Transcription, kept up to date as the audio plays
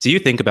Do you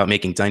think about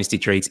making dynasty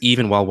trades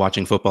even while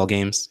watching football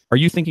games? Are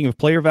you thinking of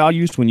player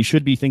values when you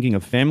should be thinking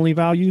of family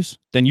values?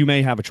 Then you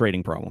may have a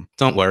trading problem.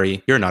 Don't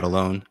worry, you're not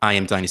alone. I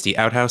am Dynasty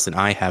Outhouse and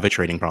I have a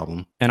trading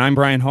problem. And I'm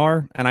Brian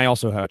Haar, and I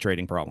also have a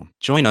trading problem.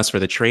 Join us for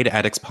the Trade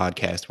Addicts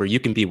podcast, where you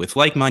can be with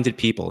like-minded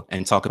people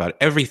and talk about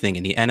everything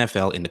in the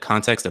NFL in the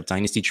context of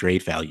dynasty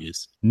trade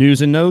values.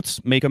 News and notes,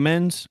 make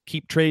amends,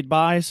 keep trade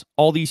buys,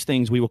 all these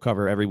things we will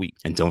cover every week.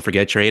 And don't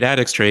forget Trade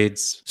Addicts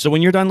trades. So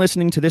when you're done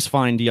listening to this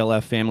fine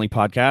DLF family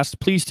podcast,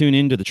 please tune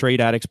in to the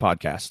Trade Addicts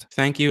podcast.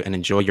 Thank you and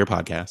enjoy your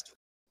podcast.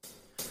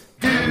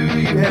 Do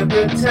you have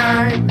the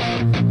time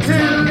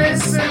to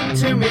listen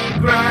to me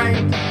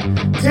grind?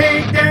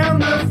 Take down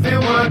the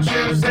film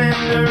watchers and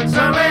nerds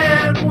all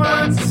at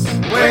once.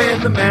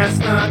 When the math's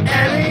not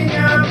adding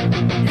up,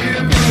 you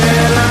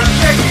better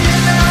check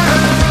it out.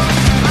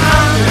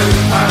 I'm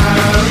just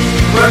Harry,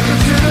 welcome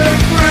to the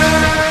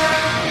grind.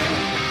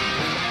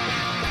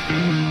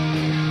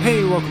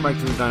 Hey, welcome back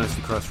to the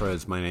Dynasty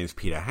Crossroads. My name is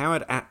Peter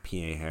Howard, at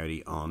PA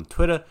Howdy on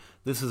Twitter.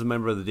 This is a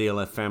member of the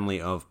DLF family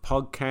of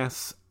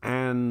podcasts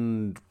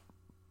and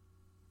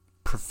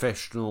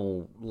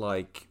professional,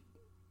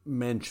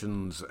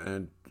 mentions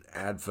and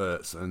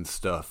adverts and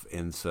stuff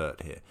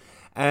insert here.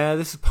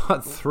 This is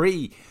part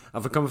 3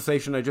 of a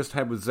conversation I just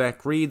had with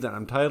Zach Reed that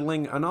I'm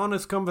titling An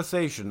Honest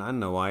Conversation. I don't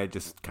know why, it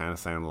just kind of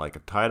sounded like a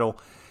title.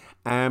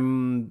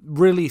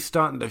 Really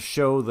starting to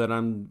show that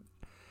I'm,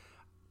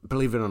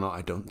 believe it or not,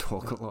 I don't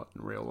talk a lot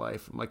in real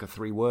life. I'm like a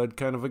 3-word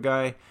kind of a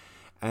guy.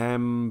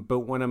 But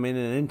when I'm in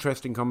an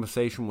interesting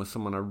conversation with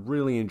someone I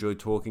really enjoy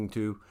talking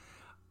to,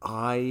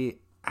 I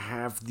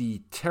have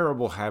the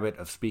terrible habit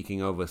of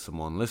speaking over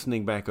someone.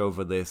 Listening back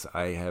over this,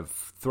 I have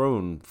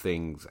thrown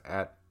things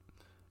at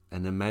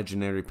an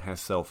imaginary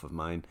past self of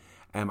mine.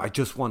 I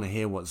just want to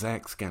hear what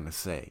Zach's going to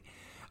say.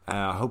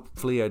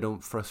 Hopefully I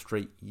don't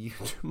frustrate you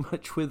too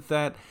much with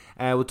that.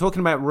 We're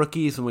talking about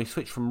rookies, and we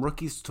switched from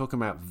rookies to talking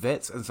about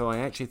vets, and so I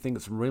actually think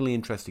it's a really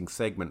interesting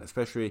segment,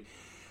 especially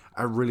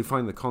I really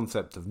find the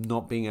concept of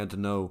not being able to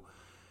know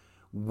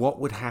what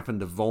would happen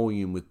to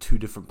volume with 2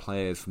 different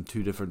players from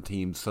 2 different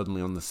teams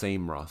suddenly on the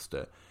same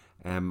roster.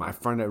 I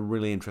find it a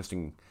really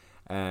interesting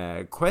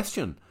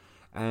question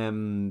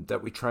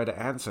that we try to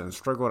answer and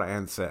struggle to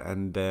answer.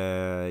 And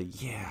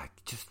I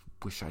just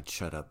wish I'd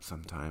shut up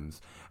sometimes.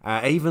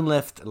 I even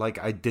left,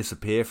 I'd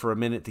disappear for a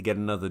minute to get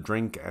another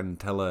drink and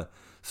tell a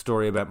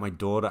story about my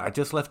daughter. I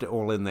just left it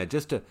all in there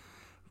just to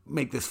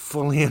make this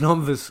fully an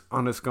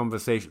honest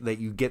conversation, that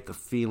you get the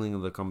feeling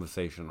of the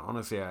conversation.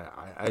 Honestly,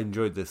 I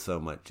enjoyed this so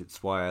much.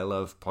 It's why I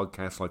love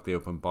podcasts like The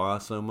Open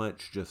Bar so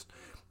much. Just,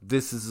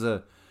 this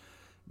is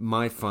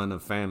my fun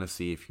of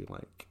fantasy, if you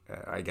like.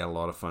 I get a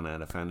lot of fun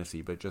out of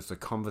fantasy, but just the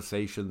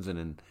conversations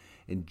and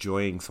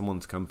enjoying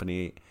someone's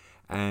company.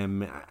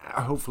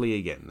 Hopefully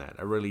you're getting that.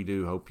 I really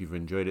do hope you've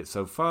enjoyed it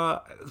so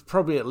far. There's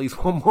probably at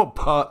least one more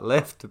part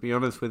left, to be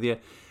honest with you.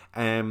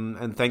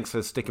 And thanks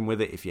for sticking with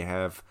it if you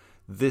have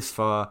this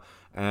far.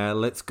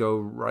 Let's go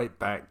right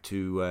back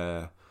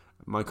to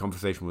my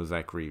conversation with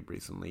Zach Reed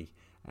recently.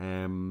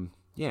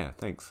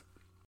 Thanks.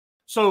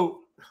 So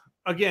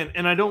again,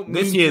 and I don't.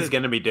 This year's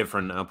going to be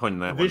different. I'll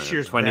point that one out. This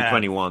year's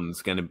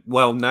 2021's going to.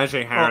 Well,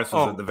 Najee Harris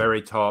was at the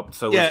very top.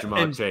 So was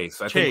Jamar Chase.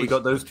 I think we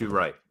got those 2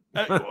 right.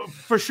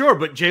 For sure,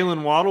 but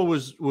Jalen Waddle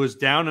was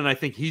down, and I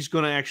think he's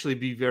going to actually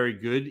be very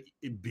good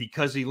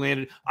because he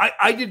landed.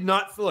 I did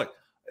not feel like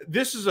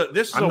this is a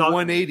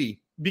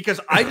 180.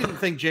 Because I didn't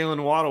think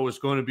Jalen Waddle was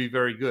going to be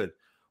very good.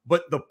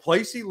 But the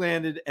place he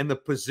landed and the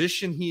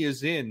position he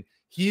is in,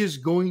 he is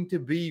going to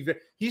be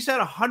 – he's had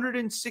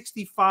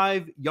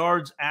 165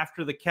 yards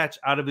after the catch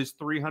out of his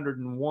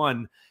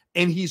 301,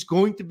 and he's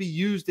going to be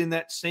used in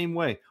that same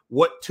way.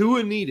 What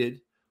Tua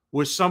needed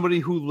was somebody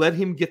who let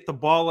him get the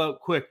ball out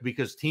quick,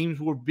 because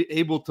teams were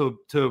able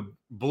to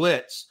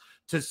blitz,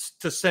 to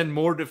send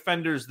more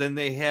defenders than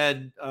they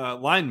had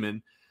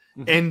linemen.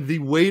 Mm-hmm. And the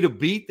way to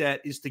beat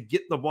that is to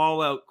get the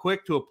ball out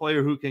quick to a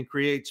player who can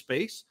create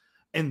space.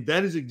 And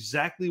that is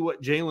exactly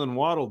what Jalen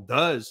Waddle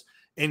does.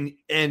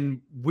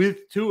 And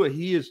with Tua,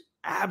 he is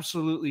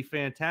absolutely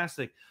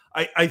fantastic.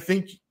 I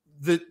think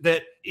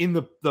that in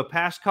the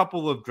past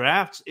couple of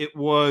drafts, it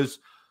was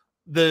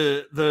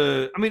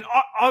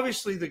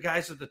obviously the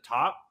guys at the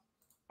top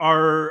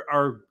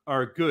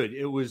are good.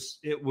 It was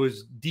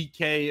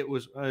DK, it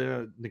was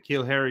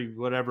N'Keal Harry,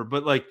 whatever.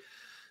 But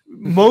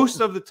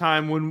most of the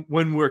time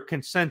when we're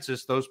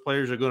consensus, those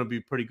players are going to be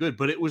pretty good.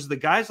 But it was the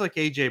guys like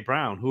AJ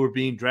Brown who were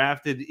being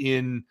drafted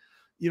in,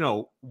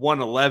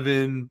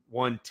 111,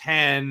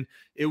 110.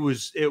 It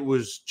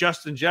was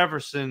Justin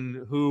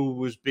Jefferson who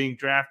was being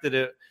drafted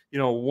at,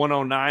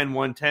 109,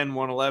 110,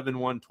 111,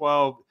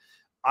 112.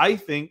 I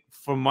think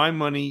for my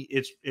money,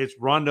 it's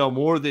Rondale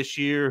Moore this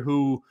year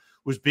who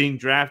was being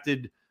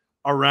drafted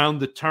around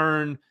the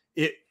turn.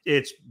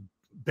 It's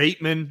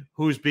Bateman,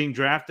 who's being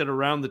drafted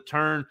around the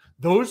turn.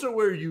 Those are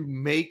where you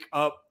make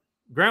up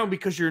ground,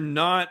 because you're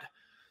not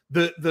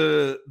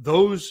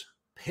those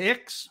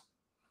picks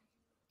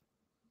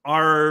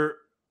are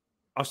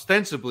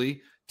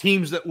ostensibly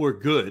teams that were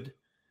good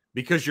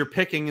because you're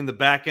picking in the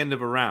back end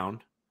of a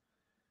round.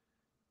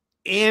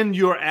 and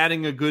you're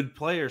adding a good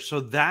player. So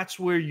that's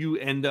where you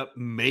end up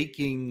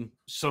making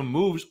some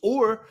moves,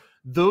 or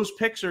those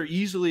picks are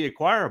easily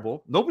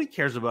acquirable. Nobody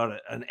cares about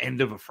an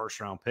end of a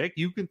first-round pick.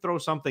 You can throw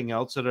something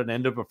else at an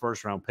end of a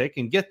first-round pick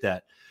and get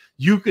that.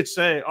 You could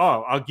say,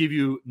 oh, I'll give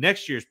you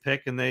next year's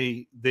pick, and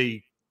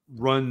they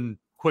run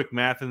quick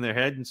math in their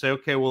head and say,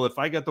 okay, well, if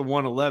I got the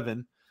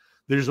 111,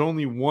 there's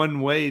only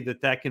one way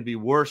that can be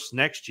worse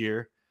next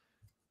year.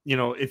 You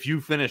know, if you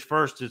finish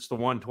first, it's the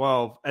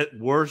 112. At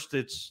worst,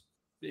 it's,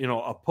 you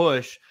know, a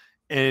push.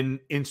 And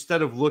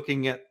instead of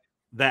looking at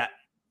that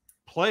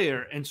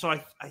player, and so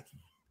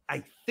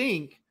I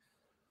think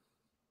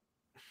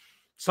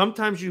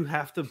sometimes you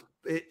have to,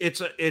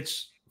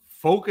 it's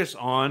focus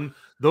on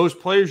those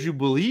players you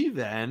believe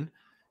in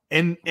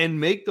and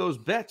make those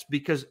bets,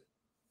 because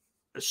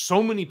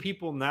so many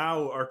people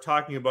now are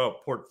talking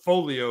about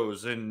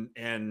portfolios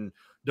and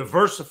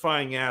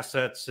diversifying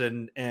assets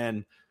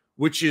and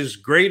which is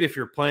great if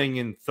you're playing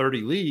in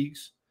 30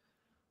 leagues.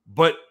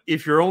 But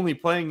if you're only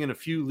playing in a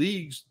few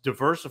leagues,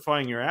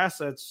 diversifying your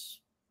assets,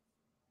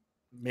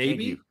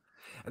 maybe.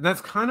 And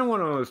that's kind of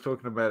what I was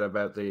talking about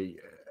the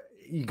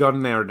you got to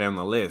narrow down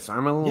the list.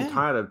 I'm a little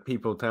tired of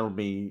people telling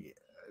me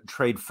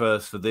trade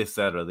first for this,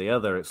 that, or the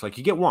other. It's like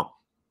you get one.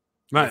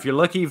 Right. If you're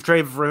lucky, you've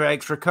traded for an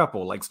extra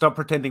couple. Like, stop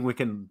pretending we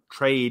can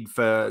trade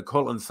for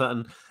Cortland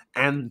Sutton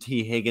and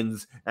T.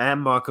 Higgins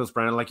and Marcus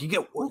Brown. Like, you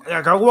get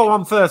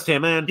one first here,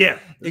 man. Yeah,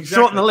 exactly.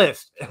 Shorten the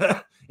list.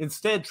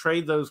 Instead,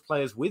 trade those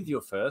players with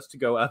your first to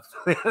go up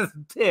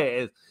the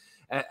tiers.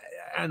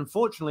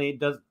 Unfortunately,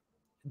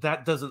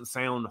 that doesn't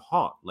sound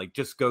hot. Like,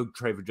 just go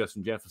trade for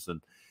Justin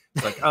Jefferson.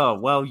 It's like, oh,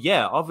 well,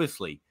 yeah,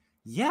 obviously.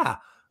 Yeah,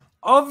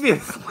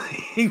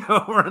 obviously.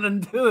 Go run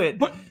and do it.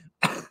 But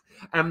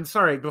I'm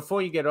sorry,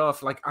 before you get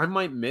off, like, I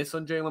might miss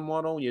on Jalen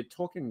Waddle. You're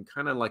talking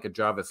kind of like a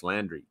Jarvis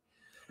Landry.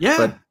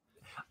 Yeah.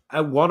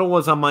 But Waddle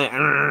was on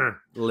my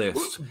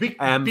list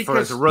because, for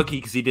as a rookie,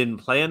 because he didn't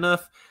play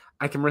enough.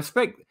 I can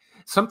respect.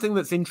 Something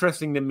that's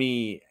interesting to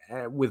me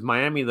with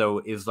Miami, though,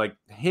 is like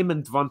him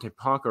and Devontae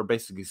Parker are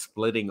basically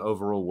splitting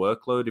overall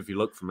workload. If you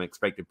look from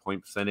expected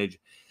point percentage,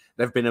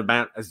 they've been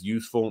about as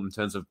useful in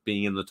terms of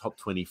being in the top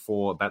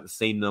 24, about the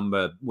same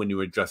number when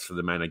you adjust for the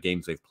amount of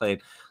games they've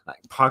played. Like,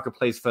 Parker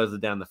plays further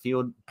down the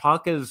field.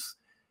 Parker's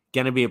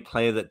going to be a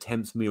player that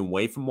tempts me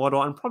away from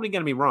Waddle. I'm probably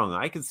going to be wrong.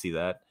 I can see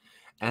that.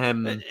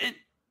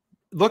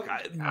 Look,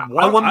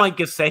 I want Mike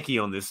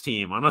Gesicki on this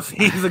team. Honestly,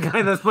 he's the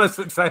guy that's most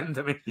exciting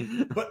to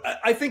me. But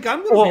I think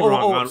I'm going to be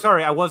wrong.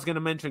 Sorry, I was going to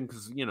mention,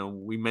 because,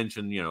 we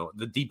mentioned,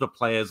 the deeper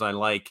players I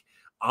like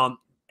aren't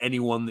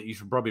anyone that you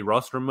should probably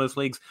roster in most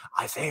leagues.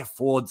 Isaiah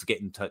Ford's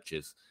getting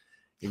touches.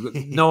 You've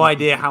got no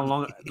idea how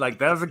long. Like,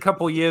 that was a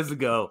couple years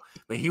ago,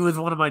 but he was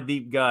one of my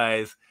deep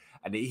guys.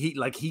 And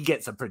he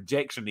gets a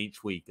projection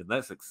each week, and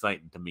that's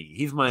exciting to me.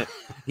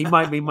 He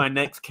might be my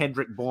next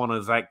Kendrick Bourne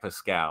or Zach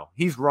Pascal.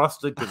 He's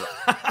rostered because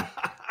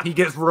he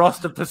gets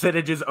roster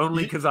percentages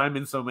only because I'm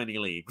in so many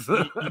leagues.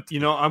 I'm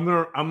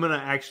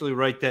gonna actually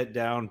write that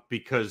down,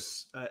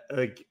 because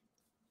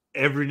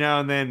every now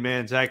and then,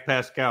 man, Zach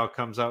Pascal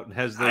comes out and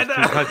has those 2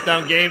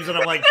 touchdown games, and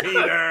I'm like,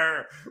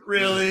 Peter,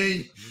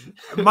 really?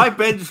 My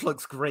bench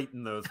looks great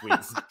in those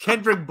weeks.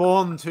 Kendrick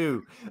Bourne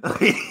too.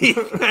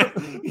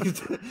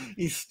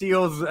 he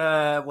steals.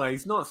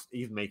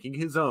 He's making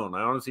his own.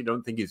 I honestly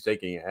don't think he's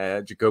taking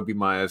Jacoby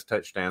Myers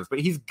touchdowns, but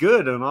he's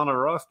good and on a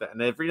roster.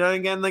 And every now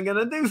and again, they're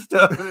gonna do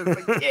stuff. And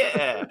it's like,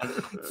 yeah,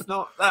 it's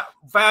not that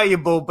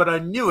valuable, but I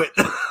knew it.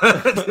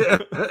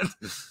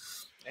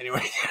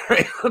 Anyway,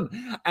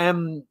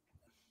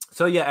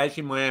 so yeah,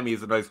 actually, Miami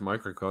is a nice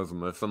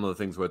microcosm of some of the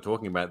things we're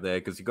talking about there,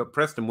 because you've got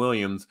Preston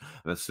Williams.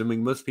 I'm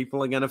assuming most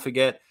people are going to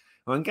forget.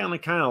 I'm going to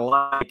kind of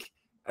like,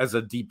 as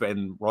a deep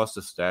end roster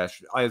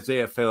stash,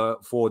 Isaiah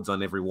Ford's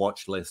on every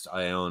watch list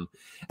I own.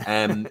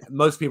 And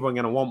most people are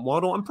going to want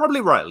Waddle, and probably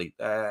rightly.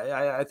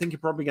 I think you're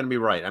probably going to be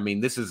right. I mean,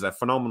 this is a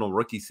phenomenal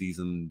rookie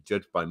season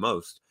judged by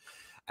most.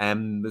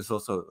 There's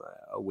also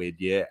a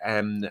weird year.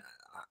 And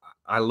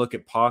I look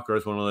at Parker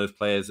as one of those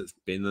players that's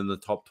been in the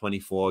top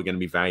 24, going to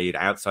be valued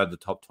outside the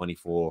top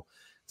 24.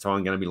 So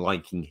I'm going to be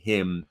liking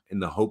him in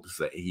the hopes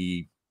that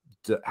he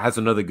has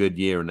another good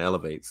year and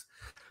elevates.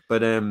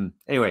 But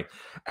anyway,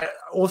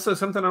 also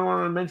something I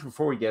want to mention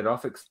before we get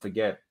off,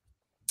 forget.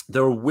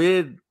 There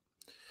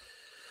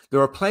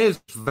are players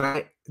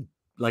that,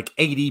 like,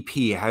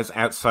 ADP has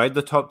outside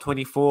the top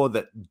 24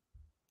 that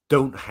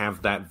don't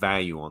have that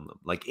value on them,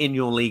 like in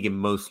your league, in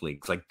most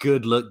leagues. Like,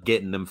 good luck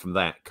getting them from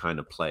that kind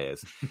of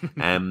players.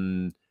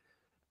 And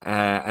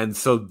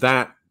so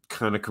that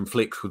kind of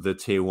conflicts with the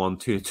tier 1,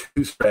 tier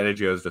 2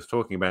 strategy I was just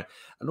talking about.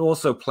 And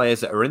also players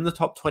that are in the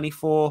top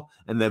 24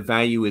 and their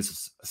value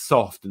is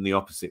soft in the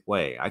opposite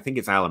way. I think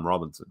it's Allen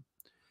Robinson.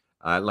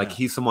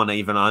 He's someone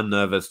even I'm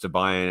nervous to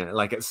buy.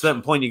 Like, at a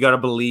certain point, you got to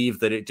believe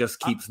that it just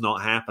keeps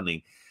not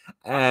happening.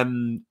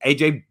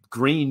 AJ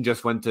Green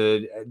just went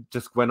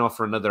off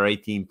for another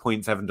 18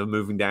 points, having to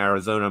moving to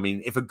Arizona. I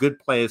mean, if a good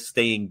player is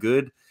staying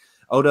good,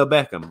 Odell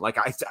Beckham, like,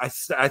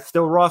 I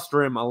still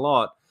roster him a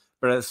lot,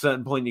 but at a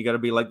certain point you got to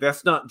be like,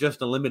 that's not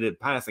just a limited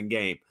passing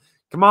game.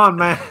 Come on,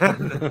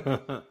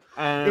 man.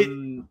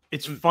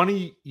 It's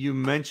funny you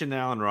mentioned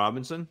Allen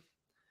Robinson.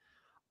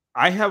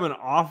 I have an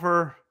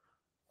offer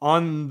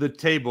on the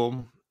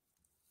table.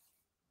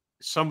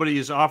 Somebody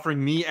is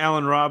offering me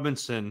Allen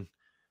Robinson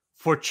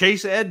for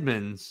Chase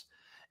Edmonds,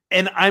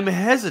 and I'm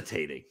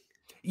hesitating.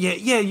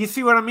 Yeah, you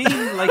see what I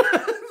mean? Like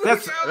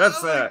that's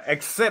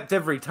accept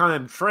every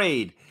time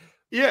trade.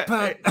 Yeah,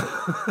 but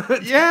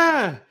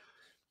yeah.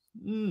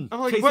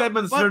 Like, Chase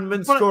Edmonds has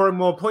been scoring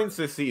more points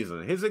this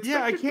season. His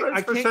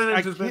expected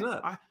percentage has been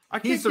up.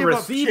 He's the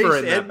receiver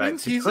in that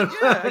backfield. I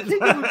can't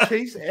give up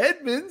Chase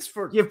Edmonds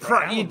for. You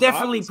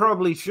definitely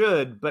probably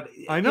should, but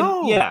I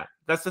know. Yeah,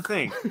 that's the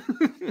thing.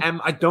 And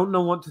I don't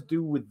know what to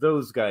do with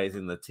those guys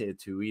in the tier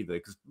 2 either,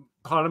 because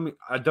part of me,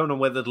 I don't know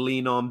whether to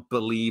lean on,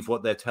 believe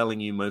what they're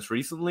telling you most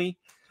recently.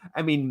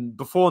 I mean,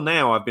 before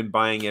now, I've been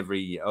buying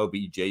every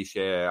OBJ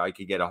share I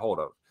could get a hold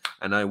of,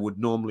 and I would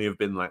normally have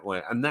been like,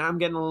 well, and now I'm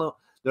getting a little.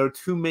 There are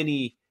too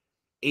many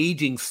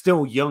aging,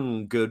 still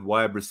young, good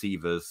wide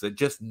receivers that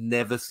just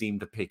never seem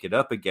to pick it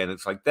up again.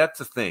 It's like, that's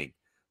a thing.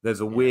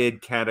 There's a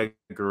weird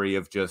category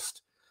of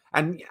just...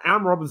 And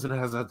Allen Robinson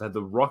has had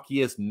the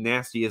rockiest,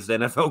 nastiest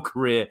NFL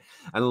career,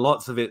 and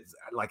lots of it,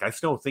 like, I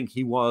still think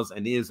he was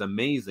and is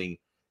amazing.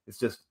 It's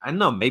just, I don't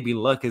know, maybe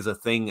luck is a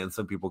thing, and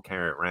some people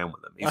carry it around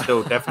with them. He's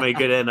still definitely a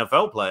good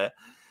NFL player,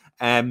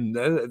 and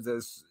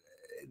there's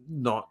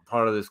not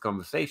part of this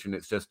conversation.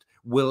 It's just,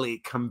 will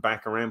it come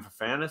back around for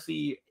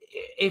fantasy?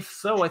 If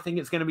so, I think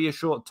it's going to be a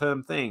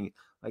short-term thing.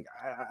 Like,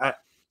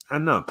 I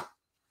know.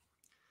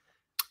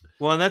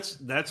 Well, and that's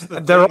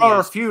the there are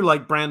a few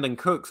like Brandon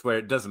Cooks where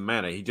it doesn't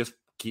matter. He just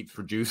keeps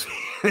producing.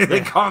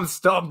 They can't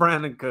stop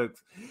Brandon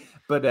Cooks.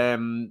 But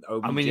OBJ,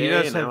 I mean, you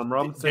just have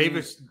Robinson.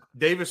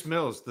 Davis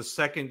Mills, the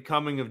second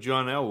coming of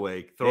John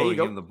Elway, throwing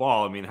him the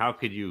ball. I mean, how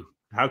could you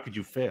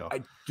fail?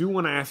 I do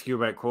want to ask you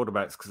about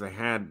quarterbacks, because I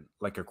had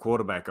like a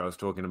quarterback I was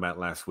talking about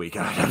last week.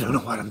 I don't know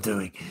what I'm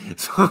doing,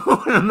 so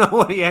I don't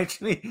know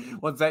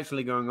what's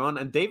actually going on.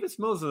 And Davis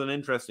Mills is an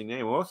interesting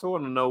name. I also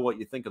want to know what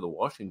you think of the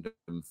Washington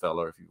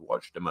fella, if you've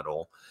watched him at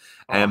all.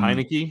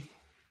 Heineke.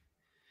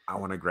 I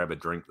want to grab a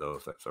drink though,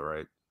 if that's all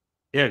right.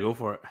 Yeah, go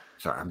for it.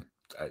 Sorry,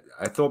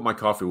 I thought my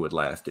coffee would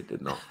last. It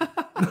did not.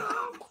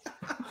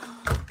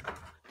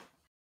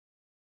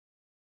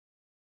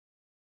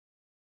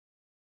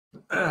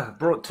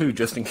 Brought two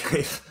just in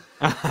case.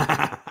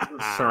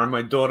 Sorry,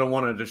 my daughter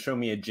wanted to show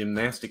me a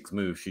gymnastics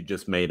move she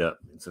just made up.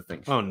 It's a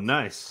thing. Oh,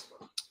 nice.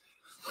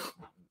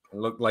 It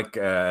looked like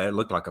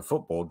a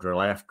football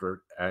drill.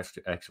 After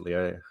actually,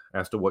 I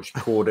asked her what she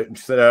called it, and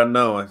she said, "Oh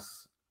no,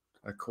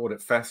 I called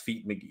it Fast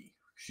Feet McGee."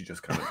 She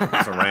just kind of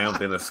goes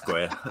around in a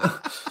square.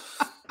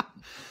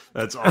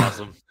 That's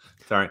awesome.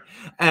 Sorry.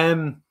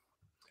 Where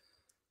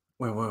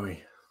were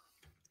we?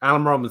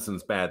 Allen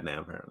Robinson's bad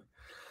now, apparently.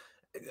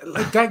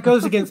 Like, that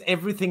goes against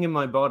everything in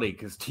my body,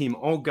 because team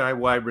old guy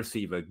wide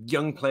receiver,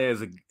 young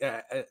players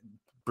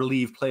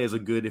believe players are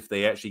good if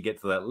they actually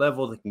get to that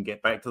level. They can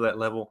get back to that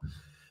level.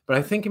 But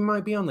I think it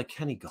might be on the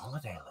Kenny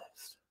Golladay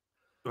list.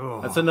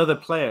 Oh. That's another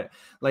player.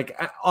 Like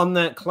on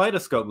that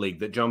Kaleidoscope League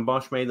that John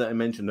Bosch made that I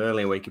mentioned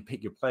earlier, where you could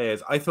pick your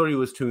players, I thought he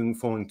was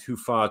falling too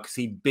far, because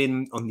he'd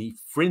been on the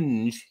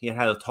fringe. He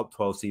had a top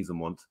 12 season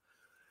once.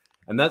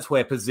 And that's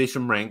where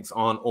position ranks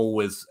aren't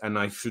always, and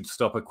I should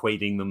stop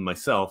equating them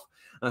myself.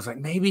 I was like,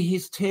 maybe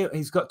he's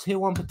got tier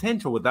 1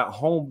 potential with that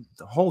whole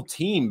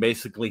team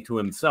basically to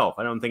himself.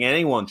 I don't think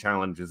anyone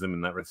challenges him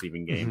in that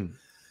receiving game.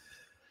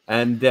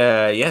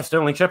 Mm-hmm. And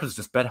Sterling Shepard's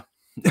just better.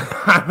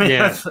 I mean,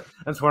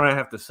 that's what I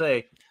have to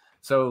say.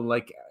 So,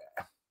 like,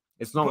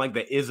 it's not like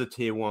there is a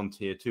tier 1,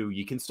 tier 2.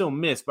 You can still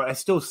miss, but I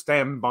still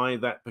stand by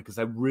that, because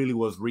I really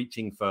was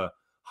reaching for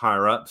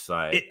higher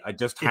upside. I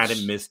just had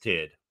him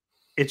mistiered.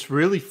 It's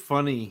really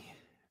funny.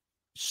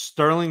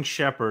 Sterling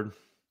Shepard,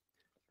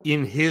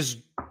 in his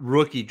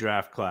rookie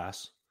draft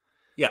class,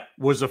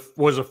 was a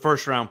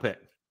first round pick.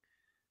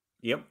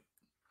 Yep.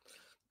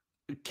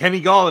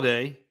 Kenny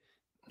Golladay,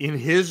 in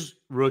his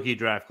rookie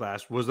draft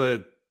class, was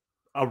a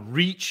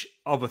reach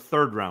of a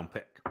third round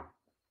pick.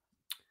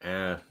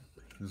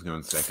 He's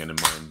going second in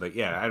mine, but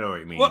I know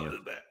what you mean.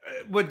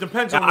 Well, it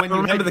depends on when I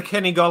remember the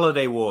Kenny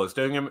Golladay wars.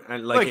 Doing him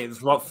like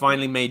it's what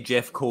finally made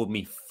Jeff called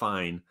me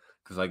fine,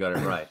 because I got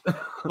it right.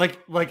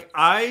 like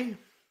I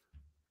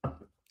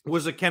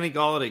was a Kenny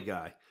Golladay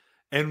guy.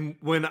 And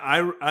when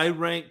I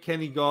ranked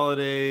Kenny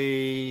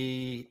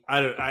Golladay,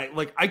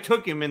 I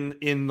took him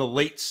in the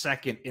late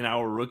second in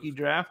our rookie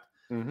draft,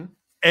 and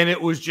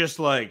it was just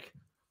like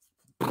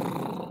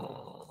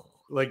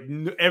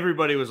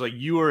everybody was like,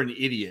 "You are an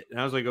idiot,"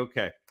 and I was like,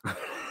 "Okay,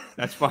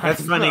 that's fine."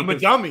 That's funny. I'm a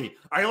dummy.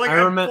 I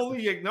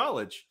fully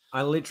acknowledge.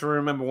 I literally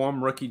remember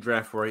one rookie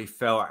draft where he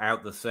fell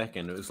out the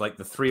second. It was like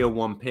the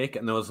 301 pick,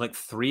 and there was like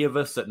 3 of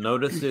us that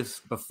noticed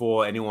this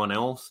before anyone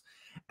else,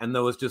 and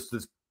there was just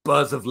this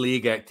buzz of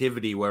league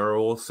activity where we're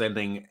all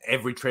sending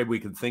every trade we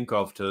could think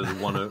of to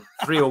the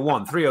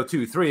 301,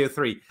 302,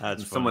 303.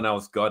 And someone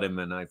else got him,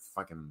 and I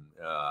fucking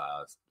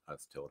I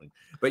was tilting.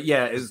 But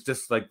it's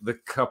just like the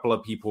couple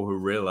of people who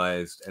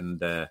realized,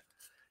 and as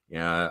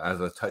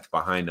a touch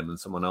behind him, and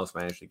someone else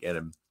managed to get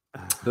him.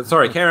 But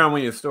sorry, carry on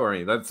with your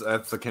story. That's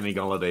the Kenny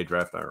Golladay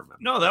draft I remember.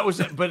 No, that was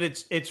it. But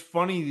it's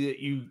funny that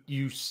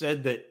you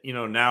said that,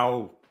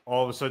 now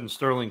all of a sudden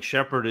Sterling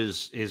Shepard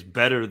is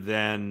better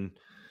than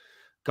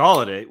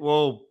Golladay.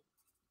 Well,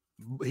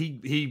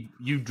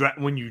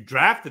 when you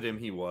drafted him,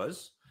 he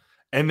was,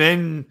 and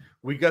then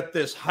we got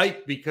this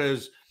hype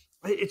because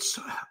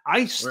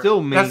I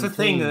still maintain. That's the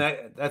thing.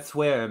 That's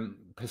where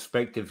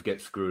perspective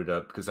gets screwed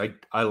up, because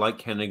I like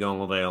Kenny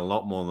Golladay a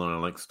lot more than I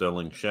like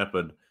Sterling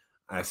Shepard.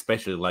 I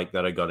especially like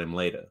that I got him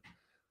later.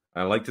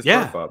 I like his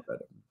profile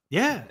better.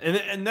 Yeah,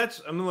 and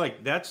that's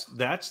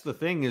that's the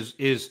thing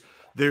is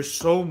there's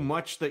so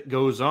much that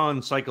goes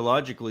on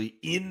psychologically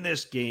in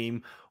this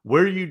game,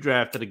 where you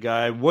drafted a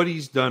guy, what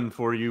he's done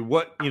for you,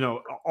 what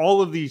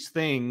all of these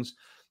things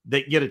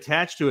that get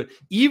attached to it.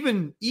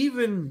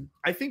 Even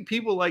I think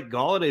people like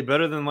Golladay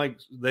better than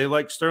they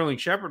like Sterling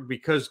Shepard,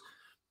 because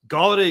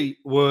Golladay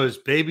was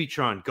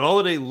Babytron.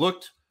 Golladay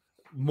looked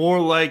more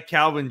like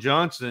Calvin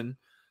Johnson.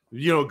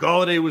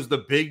 Golladay was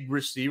the big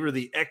receiver,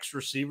 the X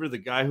receiver, the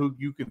guy who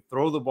you can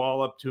throw the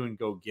ball up to and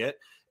go get.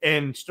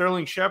 And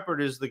Sterling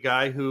Shepard is the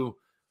guy who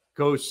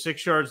goes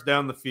 6 yards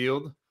down the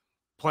field,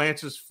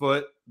 plants his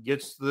foot,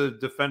 gets the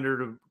defender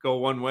to go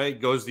one way,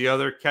 goes the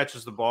other,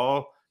 catches the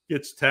ball,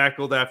 gets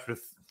tackled after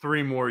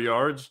 3 more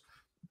yards,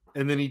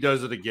 and then he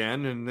does it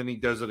again, and then he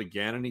does it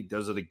again, and he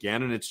does it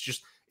again. And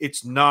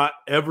it's not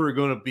ever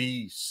going to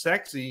be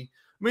sexy.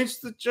 I mean,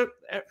 it's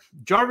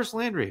Jarvis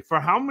Landry.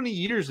 For how many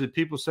years did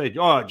people say,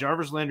 "Oh,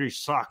 Jarvis Landry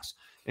sucks,"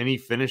 and he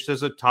finished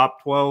as a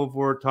top 12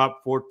 or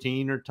top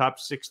 14 or top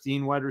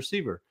 16 wide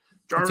receiver?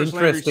 Jarvis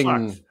Landry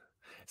sucks.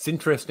 It's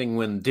interesting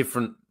when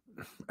different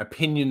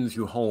opinions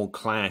you hold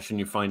clash, and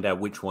you find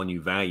out which one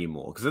you value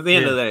more. Because at the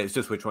end of the day, it's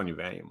just which one you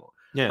value more.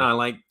 Yeah, and I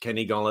like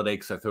Kenny Golladay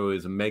because I thought he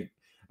was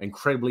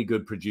incredibly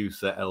good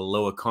producer at a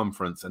lower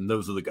conference, and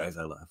those are the guys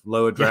I love.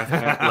 Lower draft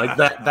like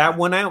that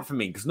won out for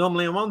me, because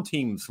normally I'm on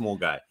team small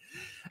guy.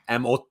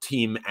 Or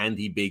team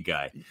Andy big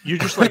guy. You're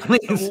just like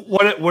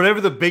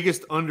whatever the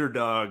biggest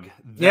underdog.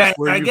 That's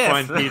where you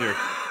find Peter.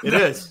 It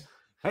is.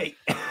 Hey,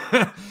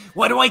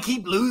 why do I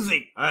keep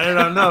losing? I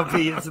don't know,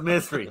 Pete. It's a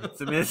mystery. What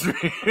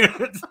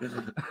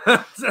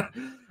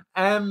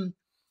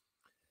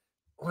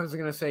was I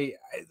going to say?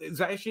 It's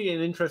actually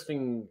an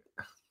interesting.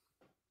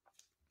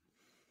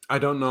 I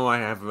don't know. I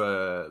have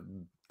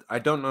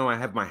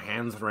my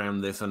hands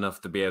around this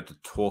enough to be able to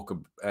talk,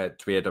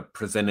 to be able to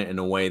present it in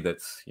a way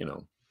that's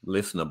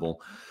listenable,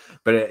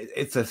 but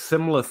it's a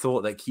similar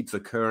thought that keeps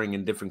occurring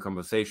in different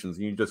conversations.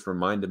 You just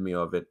reminded me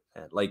of it.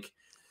 Like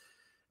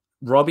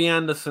Robbie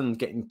Anderson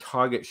getting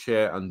target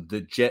share on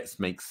the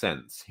Jets makes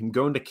sense. Him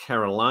going to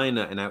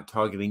Carolina and out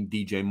targeting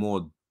DJ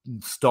Moore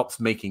stops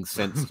making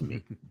sense to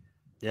me.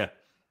 Yeah,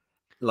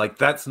 like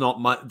that's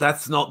not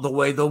the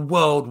way the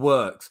world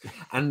works.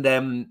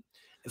 And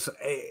so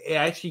it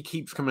actually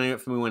keeps coming up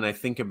for me when I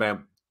think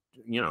about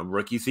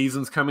rookie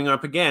season's coming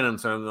up again.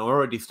 And so I'm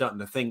already starting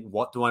to think,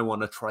 what do I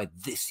want to try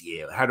this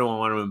year? How do I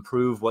want to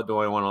improve? What do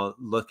I want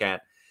to look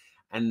at?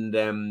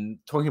 And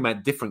talking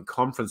about different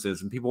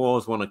conferences, and people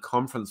always want a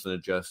conference and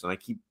adjust. And I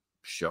keep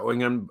showing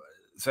them.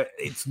 So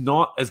it's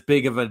not as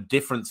big of a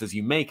difference as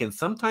you make. And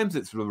sometimes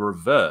it's the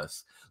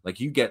reverse. Like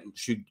you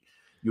getting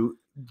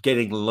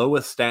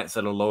lower stats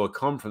at a lower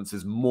conference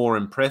is more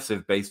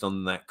impressive based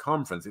on that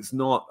conference. It's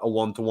not a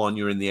 1-to-1.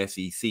 You're in the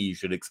SEC. You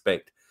should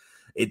expect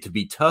it to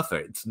be tougher.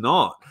 It's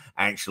not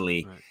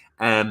actually.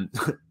 Right.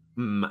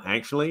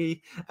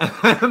 Actually,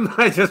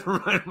 I just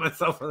reminded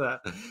myself of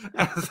that.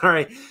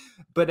 Sorry,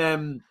 but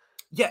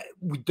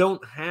we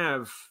don't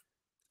have.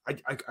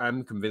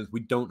 I'm convinced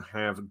we don't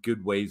have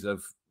good ways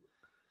of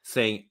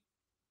saying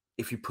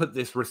if you put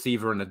this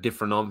receiver in a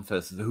different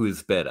offense, who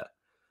is better.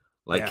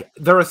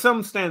 There are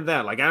some stand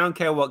out. Like I don't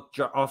care what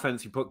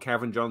offense you put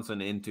Calvin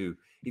Johnson into,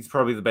 he's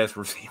probably the best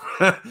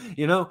receiver.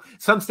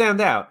 Some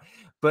stand out,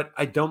 but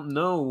I don't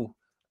know.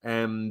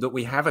 That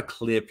we have a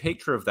clear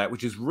picture of that,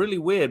 which is really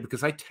weird,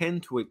 because I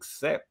tend to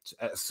accept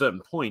at a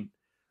certain point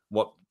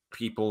what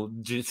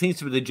it seems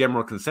to be the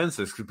general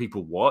consensus, because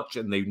people watch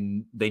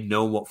and they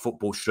know what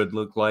football should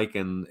look like.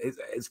 And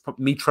it's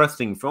me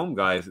trusting film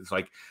guys. It's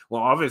like,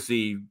 well,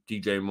 obviously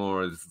DJ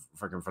Moore is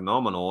freaking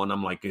phenomenal. And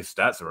I'm like, his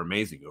stats are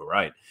amazing. You're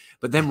right.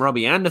 But then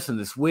Robbie Anderson,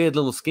 this weird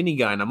little skinny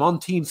guy, and I'm on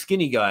team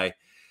skinny guy,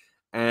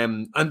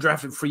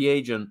 undrafted free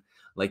agent,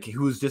 like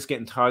who was just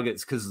getting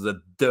targets because of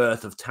the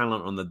dearth of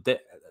talent on the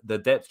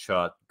depth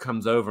chart,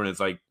 comes over and is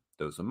like,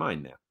 those are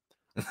mine now.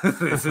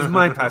 This is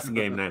my passing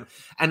game now.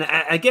 And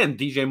again,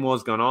 DJ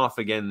Moore's gone off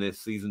again this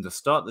season to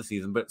start the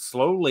season, but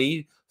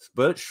slowly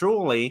but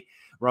surely,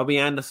 Robbie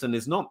Anderson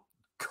is not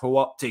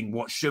co-opting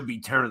what should be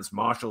Terrence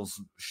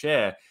Marshall's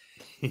share.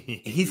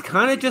 He's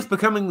kind of just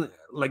becoming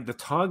like the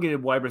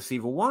targeted wide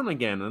receiver one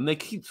again, and they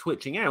keep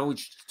switching out,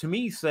 which to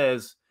me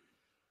says,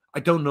 I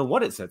don't know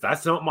what it says.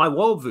 That's not my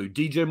worldview.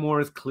 DJ Moore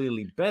is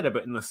clearly better,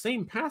 but in the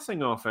same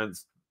passing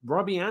offense,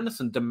 Robbie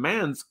Anderson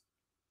demands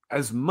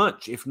as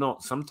much, if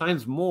not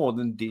sometimes more,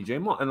 than DJ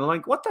Moore. And I'm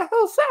like, what the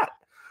hell is that?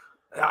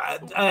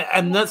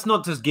 And that's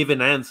not just give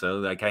an answer.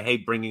 Like, I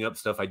hate bringing up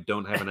stuff I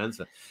don't have an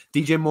answer.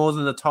 DJ Moore's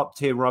in the top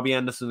tier. Robbie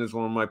Anderson is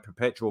one of my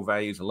perpetual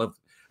values.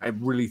 I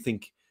really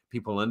think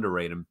people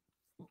underrate him.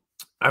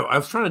 I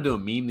was trying to do a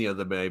meme the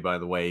other day, by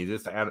the way.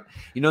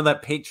 That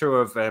picture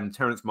of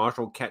Terrence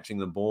Marshall catching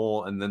the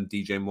ball, and then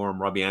DJ Moore and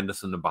Robbie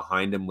Anderson are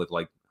behind him with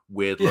like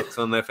weird looks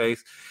on their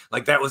face.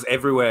 Like, that was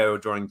everywhere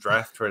during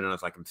draft trade, and I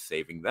was like, I'm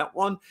saving that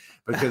one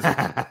because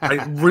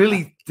I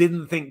really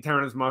didn't think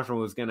Terrence Marshall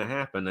was going to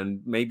happen,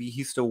 and maybe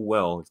he still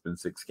will. It's been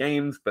 6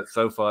 games, but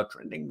so far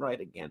trending right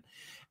again.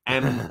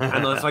 And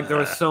I was like, there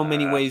are so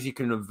many ways you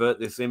can avert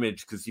this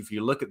image, because if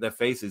you look at their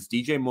faces,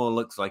 DJ Moore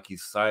looks like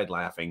he's side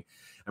laughing,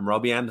 and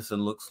Robbie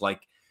Anderson looks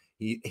like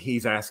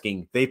he's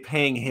asking, they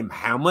paying him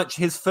how much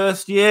his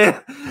first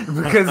year?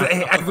 Because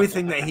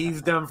everything that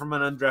he's done from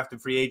an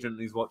undrafted free agent,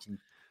 he's watching,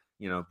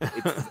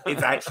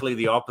 it's actually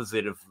the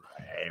opposite of.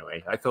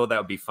 Anyway, I thought that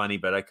would be funny,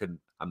 but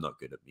I'm not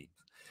good at memes.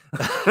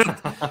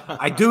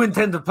 I do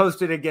intend to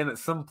post it again at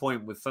some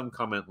point with some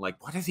comment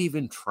like, what is he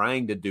even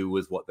trying to do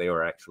with what they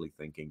were actually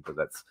thinking? But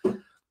that's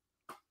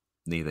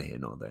neither here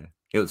nor there.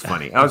 It was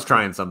funny. I was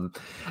trying something.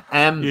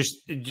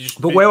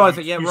 But where was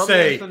it? Yeah, Robbie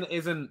Anderson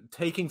isn't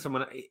taking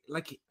someone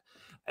like.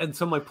 And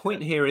so my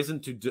point here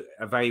isn't to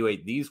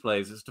evaluate these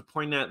players, it's to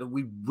point out that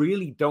we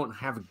really don't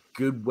have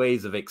good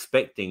ways of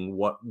expecting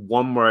what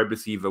one wide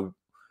receiver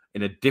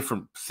in a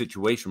different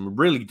situation would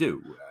really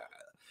do.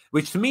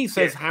 Which to me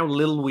says how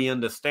little we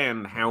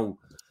understand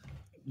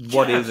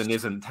what is and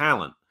isn't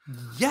talent.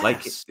 Yes.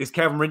 Like, is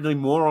Calvin Ridley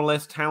more or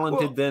less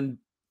talented than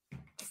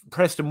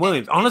Preston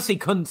Williams? Honestly,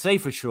 couldn't say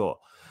for sure.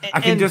 I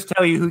can just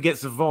tell you who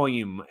gets the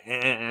volume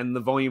and the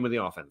volume of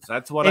the offense.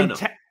 That's what I know.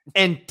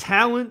 And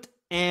talent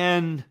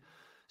and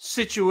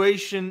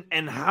situation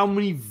and how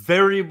many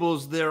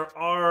variables there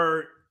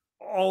are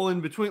all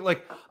in between.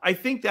 Like, I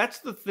think that's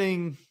the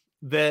thing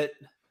that,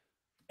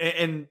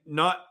 and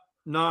not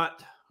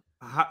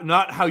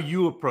how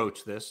you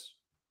approach this,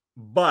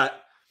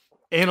 but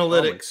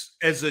analytics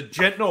as a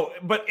general.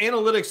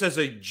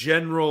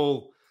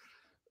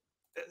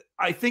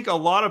 I think a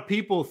lot of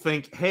people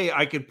think, hey,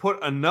 I could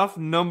put enough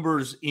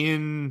numbers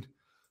in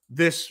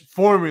this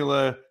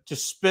formula to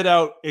spit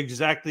out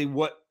exactly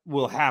what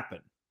will happen.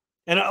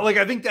 And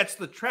I think that's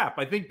the trap.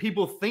 I think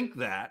people think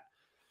that.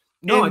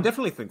 No, I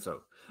definitely think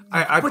so.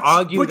 I've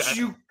argued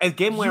a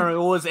game where I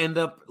always end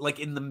up like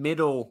in the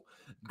middle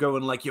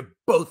going like, you're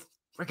both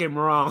freaking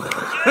wrong.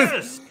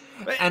 Yes.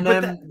 And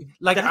then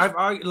I've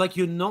argued like,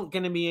 you're not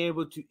going to be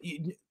able to,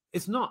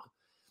 it's not.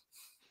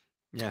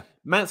 Yeah.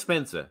 Matt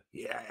Spencer.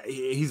 Yeah,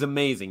 he's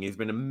amazing. He's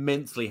been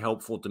immensely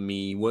helpful to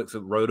me. He works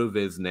at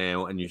RotoViz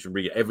now, and you should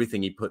read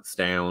everything he puts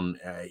down.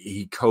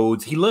 He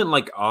codes. He learned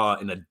like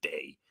R in a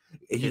day.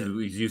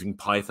 He's using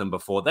Python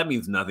before. That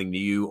means nothing to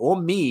you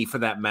or me for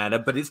that matter,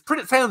 but it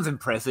sounds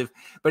impressive.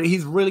 But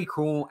he's really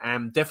cool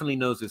and definitely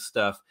knows his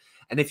stuff.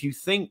 And if you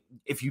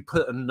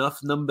put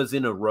enough numbers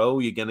in a row,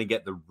 you're going to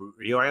get the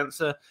real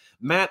answer.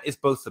 Matt is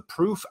both the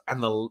proof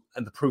and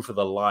the proof of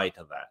the lie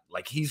to that.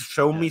 Like, he's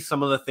shown me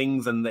some of the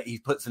things and that he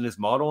puts in his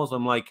models.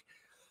 I'm like,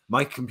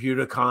 my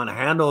computer can't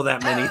handle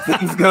that many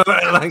things going.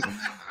 Like,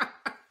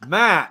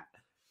 Matt,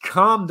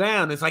 calm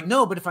down. It's like,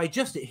 no, but if I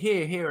adjust it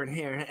here, and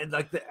here, and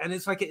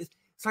it's like a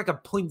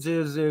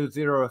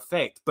 0.000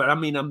 effect. But I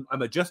mean, I'm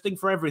adjusting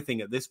for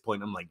everything at this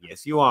point. I'm like,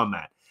 yes, you are,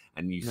 Matt.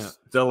 And you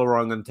still are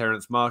wrong on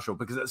Terrence Marshall,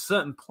 because at a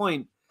certain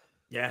point,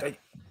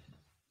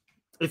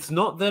 it's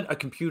not that a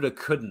computer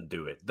couldn't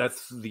do it.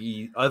 That's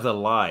the other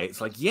lie.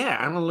 It's like,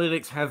 yeah,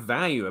 analytics have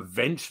value.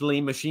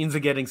 Eventually, machines are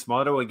getting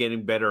smarter. We're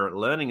getting better at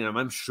learning, and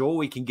I'm sure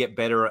we can get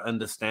better at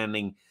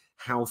understanding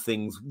how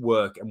things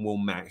work and will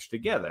match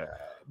together.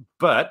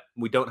 But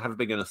we don't have a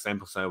big enough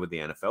sample size with the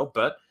NFL.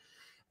 But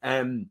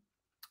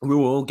we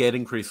will get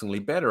increasingly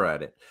better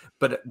at it.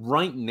 But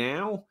right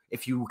now,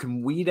 if you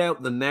can weed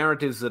out the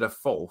narratives that are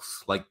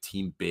false, like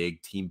team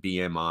big, team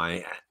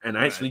BMI, and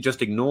actually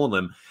just ignore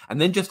them, and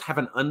then just have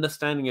an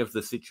understanding of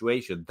the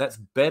situation, that's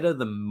better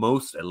than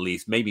most, at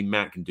least. Maybe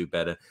Matt can do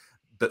better,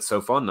 but so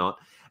far not.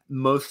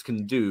 Most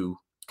can do,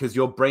 because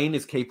your brain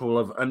is capable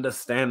of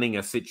understanding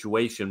a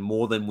situation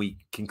more than we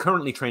can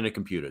currently train a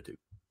computer to.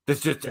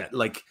 There's just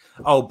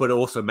but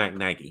also Matt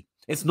Nagy.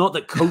 It's not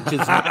that coaches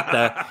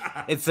matter.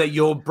 It's that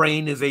your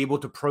brain is able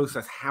to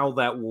process how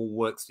that all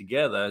works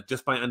together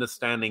just by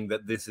understanding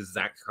that this is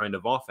that kind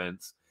of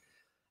offense.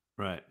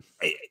 Right.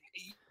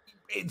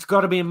 It's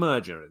got to be a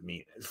merger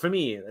for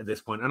me at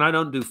this point. And I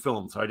don't do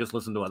film, so I just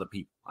listen to other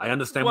people. I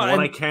understand what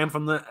I can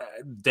from the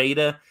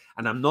data,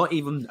 and I'm not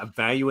even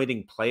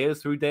evaluating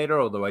players through data,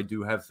 although I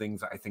do have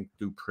things that I think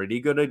do pretty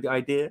good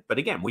idea. But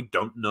again, we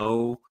don't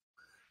know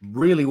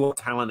really what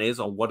talent is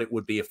or what it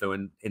would be if they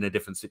were in a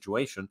different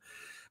situation.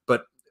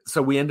 But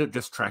so we end up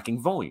just tracking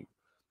volume.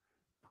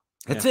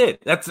 That's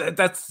it. That's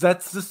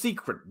the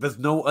secret. There's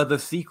no other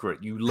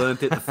secret. You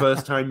learned it the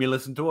first time you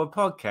listened to a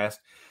podcast.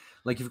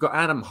 Like, you've got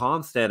Adam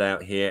Harnstead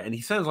out here, and he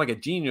sounds like a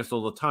genius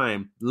all the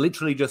time,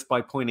 literally just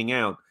by pointing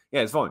out,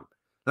 it's volume.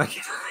 Like,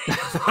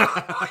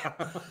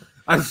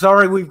 I'm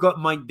sorry, we've got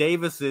Mike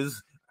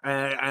Davis's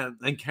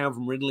and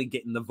Calvin Ridley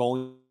getting the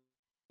volume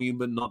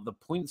but not the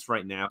points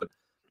right now. But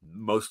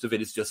most of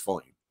it is just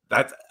volume.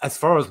 That's as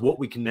far as what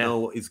we can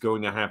know is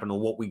going to happen, or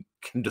what we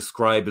can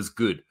describe as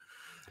good.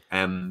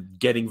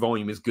 Getting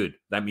volume is good.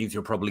 That means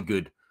you're probably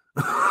good.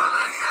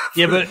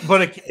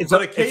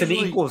 It's an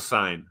equal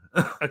sign.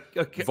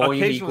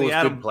 Volume equals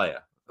good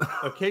player.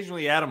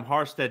 Occasionally, Adam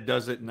Harstead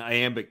does it in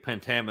iambic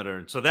pentameter,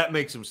 and so that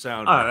makes him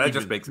sound that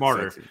just makes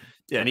smarter. Him sexy.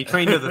 Yeah, and he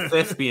trained as a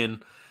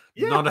thespian,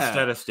 not a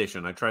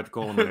statistician. I tried to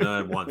call him a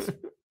nerd once.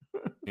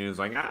 He was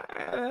like, I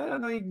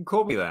don't know, you can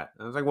call me that.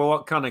 I was like, well,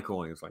 what can I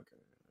call you? He was like,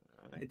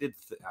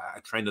 I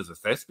trained as a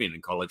thespian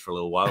in college for a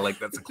little while. Like,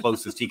 that's the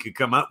closest he could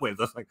come up with.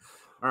 I was like,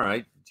 all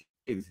right,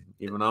 geez,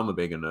 even I'm a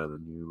bigger nerd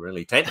than you,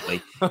 really,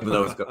 technically. Even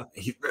though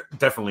he's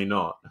definitely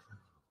not.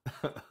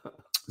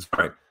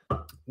 Sorry,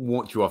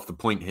 walked you off the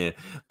point here.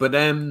 But,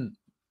 sorry.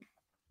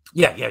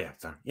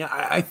 Yeah,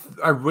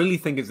 I really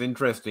think it's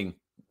interesting.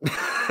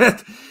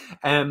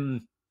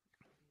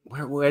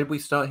 Where did we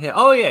start here?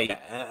 Oh,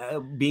 yeah.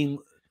 Being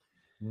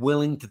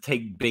willing to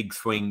take big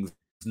swings,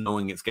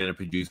 knowing it's going to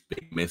produce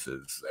big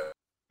misses.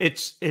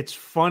 It's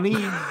funny.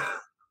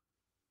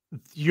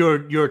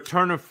 Your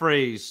turn of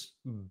phrase,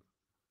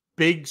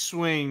 big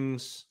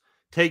swings,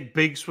 take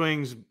big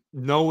swings,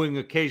 knowing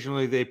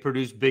occasionally they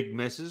produce big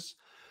misses.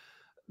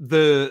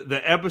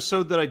 The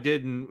episode that I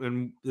did,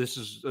 and this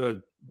is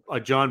a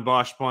John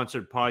Bosch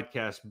sponsored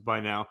podcast by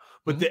now,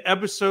 but the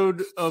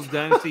episode of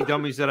Dynasty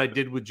Dummies that I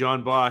did with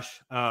John Bosch,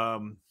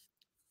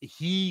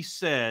 he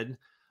said,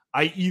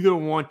 I either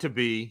want to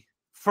be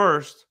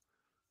first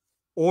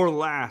or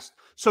last.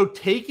 So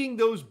taking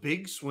those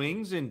big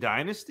swings in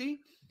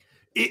Dynasty,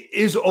 it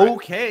is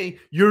okay. Right.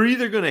 You're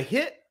either going to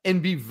hit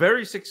and be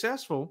very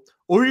successful,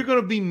 or you're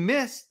going to be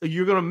missed.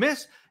 You're going to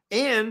miss,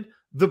 and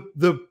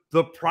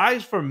the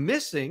prize for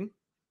missing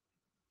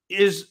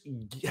is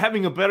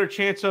having a better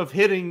chance of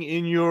hitting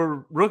in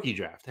your rookie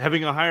draft,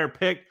 having a higher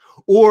pick,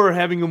 or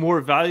having a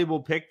more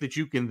valuable pick that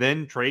you can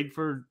then trade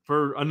for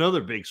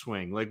another big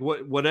swing, like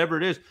whatever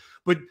it is.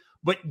 But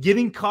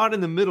getting caught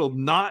in the middle,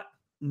 not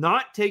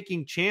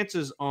taking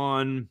chances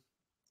on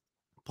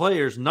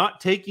players, not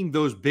taking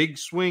those big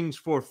swings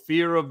for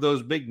fear of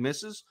those big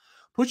misses,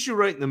 puts you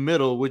right in the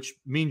middle, which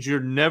means you're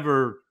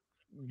never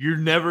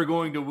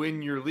going to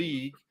win your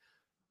league,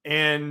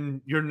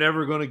 and you're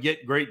never going to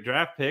get great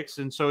draft picks.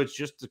 And so it's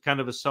just kind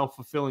of a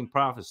self-fulfilling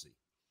prophecy.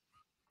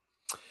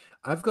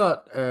 I've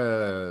got,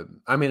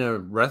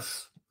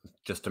 Russ,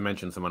 just to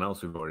mention someone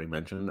else we've already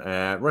mentioned,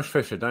 Rush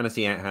Fisher,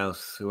 Dynasty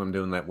Outhouse, who I'm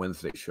doing that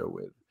Wednesday show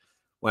with.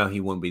 Well, he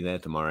won't be there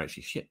tomorrow,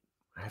 actually. Shit,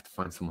 I have to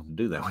find someone to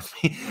do that with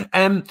me.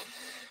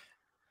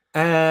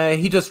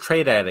 He does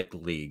Trade Addict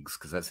Leagues,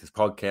 because that's his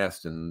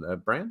podcast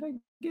and brand, I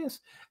guess.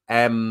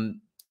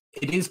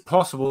 It is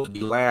possible to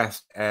be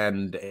last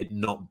and it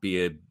not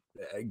be a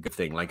good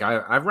thing. Like,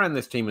 I ran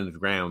this team into the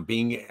ground,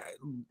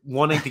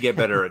 wanting to get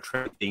better at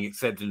trading,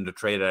 accepted into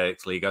Trade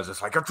Addicts League. I was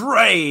just like,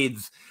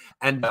 trades!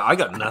 And I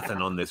got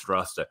nothing on this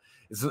roster.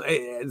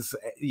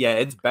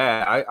 It's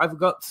bad. I've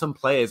got some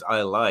players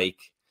I like.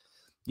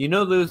 You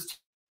know those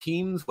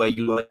teams where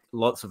you like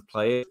lots of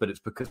players, but it's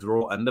because they're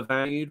all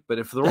undervalued? But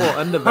if they're all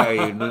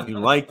undervalued and you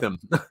like them,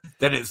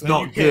 then it's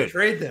not good.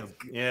 Trade them.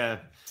 Yeah.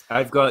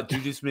 I've got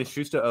Juju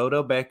Smith-Schuster,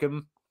 Odell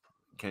Beckham,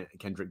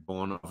 Kendrick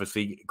Bourne,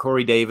 obviously,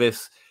 Corey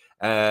Davis,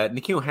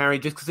 N'Keal Harry,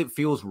 just because it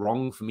feels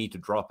wrong for me to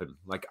drop him.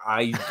 Like,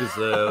 I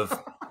deserve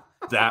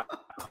that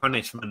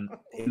punishment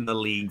in the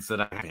leagues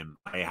that I have him.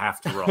 I have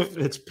to roster.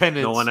 It's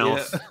penance. No one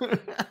else.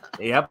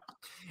 Yeah.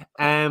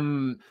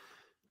 Yep.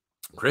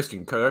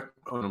 Christian Kirk.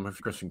 I don't know if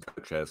Christian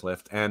Kirk shares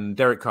left, and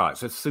Derek Carr.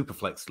 So it's super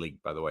flex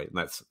league, by the way. And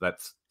that's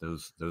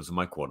those are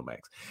my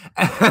quarterbacks.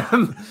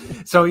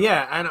 So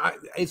yeah, and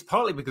it's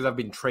partly because I've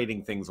been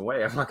trading things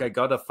away. I'm like, I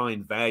gotta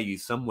find value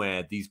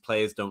somewhere. These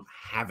players don't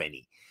have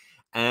any,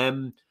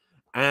 and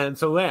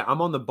so yeah,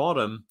 I'm on the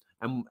bottom,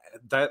 and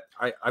that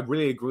I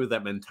really agree with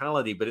that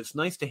mentality. But it's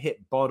nice to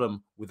hit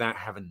bottom without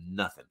having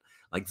nothing.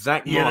 Like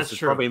Zach Moss is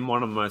probably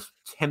one of the most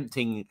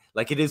tempting.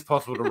 Like, it is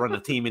possible to run a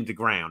team into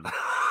ground.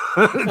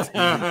 And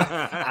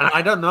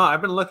I don't know. I've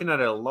been looking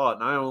at it a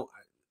lot. And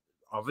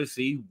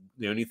obviously,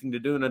 the only thing to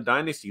do in a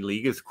dynasty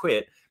league is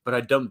quit, but I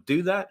don't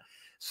do that.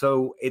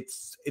 So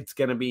it's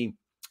going to be,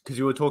 because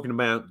you were talking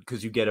about,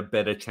 because you get a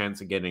better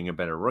chance of getting a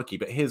better rookie.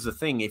 But here's the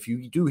thing. If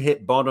you do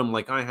hit bottom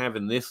like I have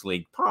in this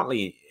league,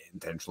 partly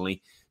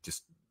intentionally,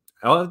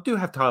 I do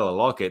have Tyler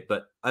Lockett,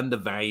 but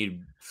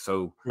undervalued,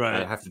 so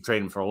I have to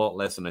trade him for a lot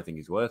less than I think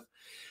he's worth.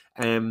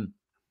 What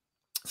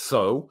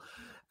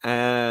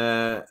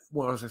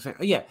was I saying?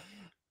 Oh, yeah.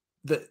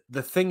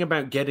 The thing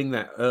about getting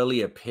that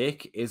earlier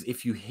pick is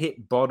if you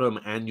hit bottom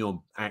and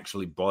you're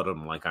actually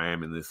bottom like I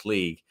am in this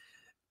league,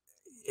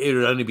 it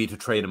would only be to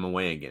trade him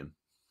away again.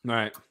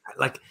 Right.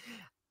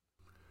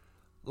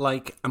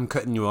 Like I'm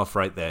cutting you off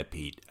right there,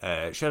 Pete.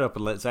 Shut up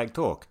and let Zach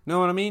talk. Know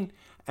what I mean?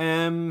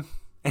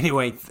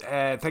 Anyway,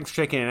 thanks for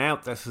checking it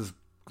out.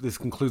 This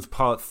concludes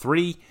part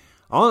 3.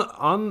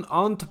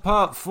 On to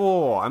part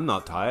 4. I'm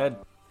not tired.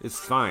 It's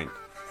fine.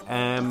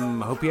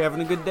 Hope you're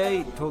having a good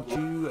day. Talk to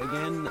you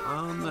again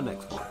on the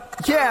next one.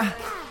 Yeah.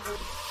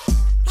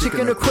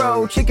 Chicken or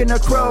crow,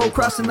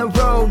 crossing the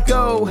road,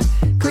 go.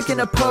 Clicking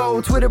a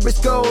poll, Twitter is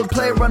gold,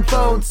 player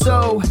unfold,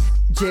 so.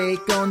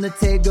 Jake on the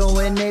table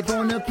and Nate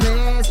on the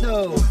plays,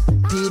 no.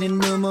 Pete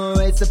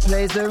enumerates the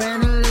plays, they're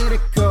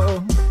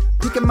analytical.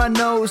 Picking my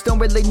nose, don't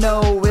really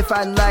know if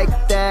I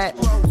like that.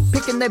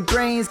 Picking their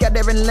brains, got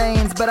different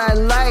lanes, but I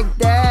like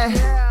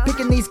that.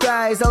 Picking these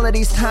guys, all of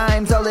these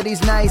times, all of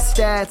these nice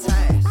stats.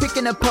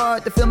 Picking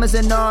apart, the film is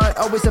an art,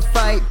 always a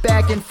fight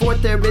back and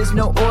forth. There is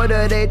no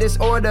order, they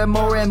disorder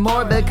more and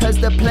more because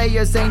the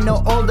players ain't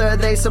no older.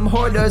 They some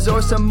hoarders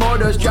or some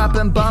mortars,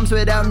 dropping bombs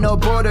without no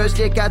borders.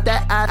 You got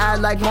that I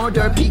like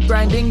mortar, Pete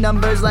grinding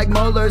numbers like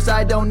molars.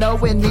 I don't know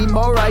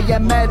anymore, I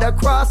am at a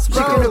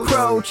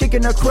crossroads.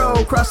 Chicken or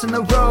crow, crossing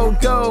the road,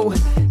 go.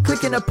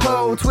 Clicking a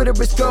poll, Twitter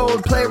is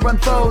gold, player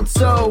unfold,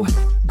 so.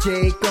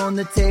 Jake on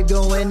the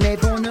table and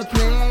Nate on the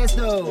plays,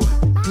 no.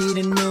 Pete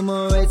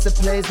enumerates the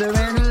plays, they're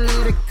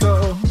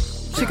analytical.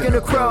 Chicken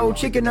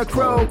or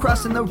crow,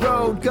 crossing the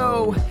road,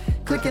 go.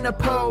 Clicking a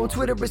poll,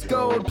 Twitter is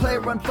gold,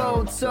 player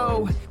unfold,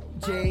 so.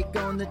 Jake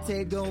on the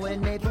table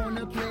and Nate on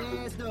the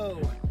plays, no.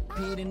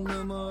 Pete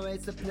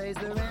enumerates the plays,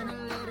 they're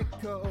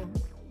analytical.